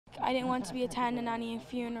I didn't want to be attending any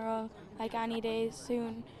funeral like any day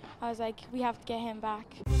soon. I was like, we have to get him back.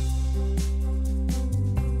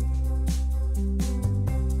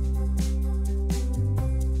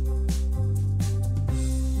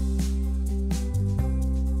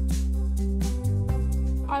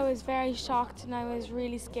 I was very shocked and I was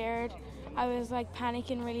really scared. I was like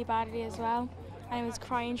panicking really badly as well, and I was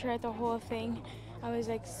crying throughout the whole thing. I was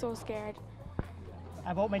like so scared.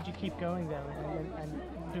 And what made you keep going there and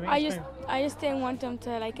doing it? I just didn't want them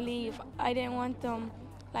to like leave. I didn't want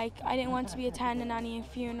to be attending any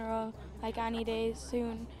funeral like any day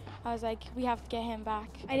soon. I was like, we have to get him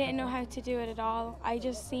back. I didn't know how to do it at all. I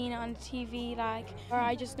just seen it on TV, or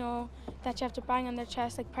I just know that you have to bang on their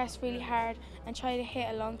chest, like press really hard and try to hit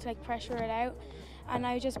a lung to like pressure it out. And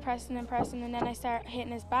I was just pressing and pressing, and then I started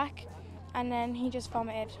hitting his back, and then he just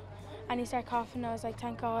vomited and he started coughing. I was like,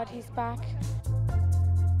 thank God he's back.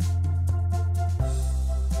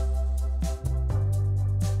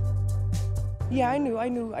 Yeah, I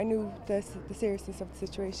knew the seriousness of the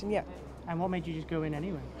situation. Yeah. And what made you just go in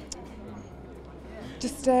anyway?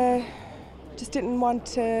 Just didn't want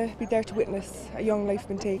to be there to witness a young life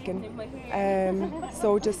being taken.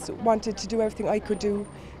 So just wanted to do everything I could do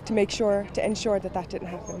to ensure that didn't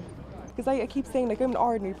happen. Because I keep saying, like, I'm an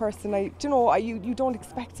ordinary person. You don't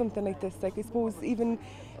expect something like this. Like, I suppose even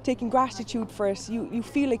taking gratitude for it, you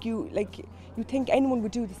feel like you think anyone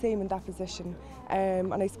would do the same in that position.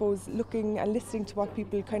 And I suppose looking and listening to what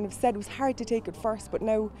people kind of said was hard to take at first, but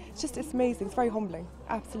now it's amazing. It's very humbling,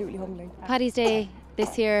 absolutely humbling. Paddy's Day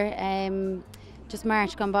this year, just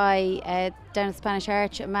March gone by, down at Spanish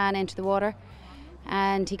Arch, a man entered the water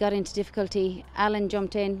and he got into difficulty. Alan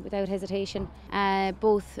jumped in without hesitation.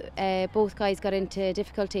 Both guys got into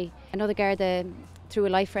difficulty. Another Garda threw a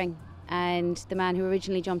life ring, and the man who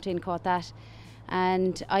originally jumped in caught that.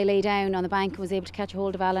 And I lay down on the bank and was able to catch a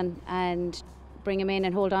hold of Alan and bring him in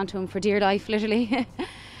and hold on to him for dear life, literally.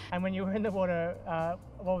 And when you were in the water,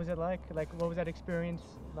 what was it like? Like, what was that experience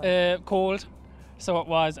like? Cold, so it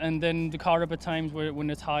was. And then the Corrib at times, when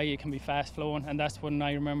it's high, it can be fast flowing, and that's when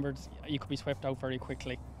I remembered you could be swept out very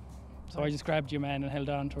quickly. So I just grabbed your man and held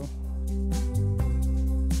on to him.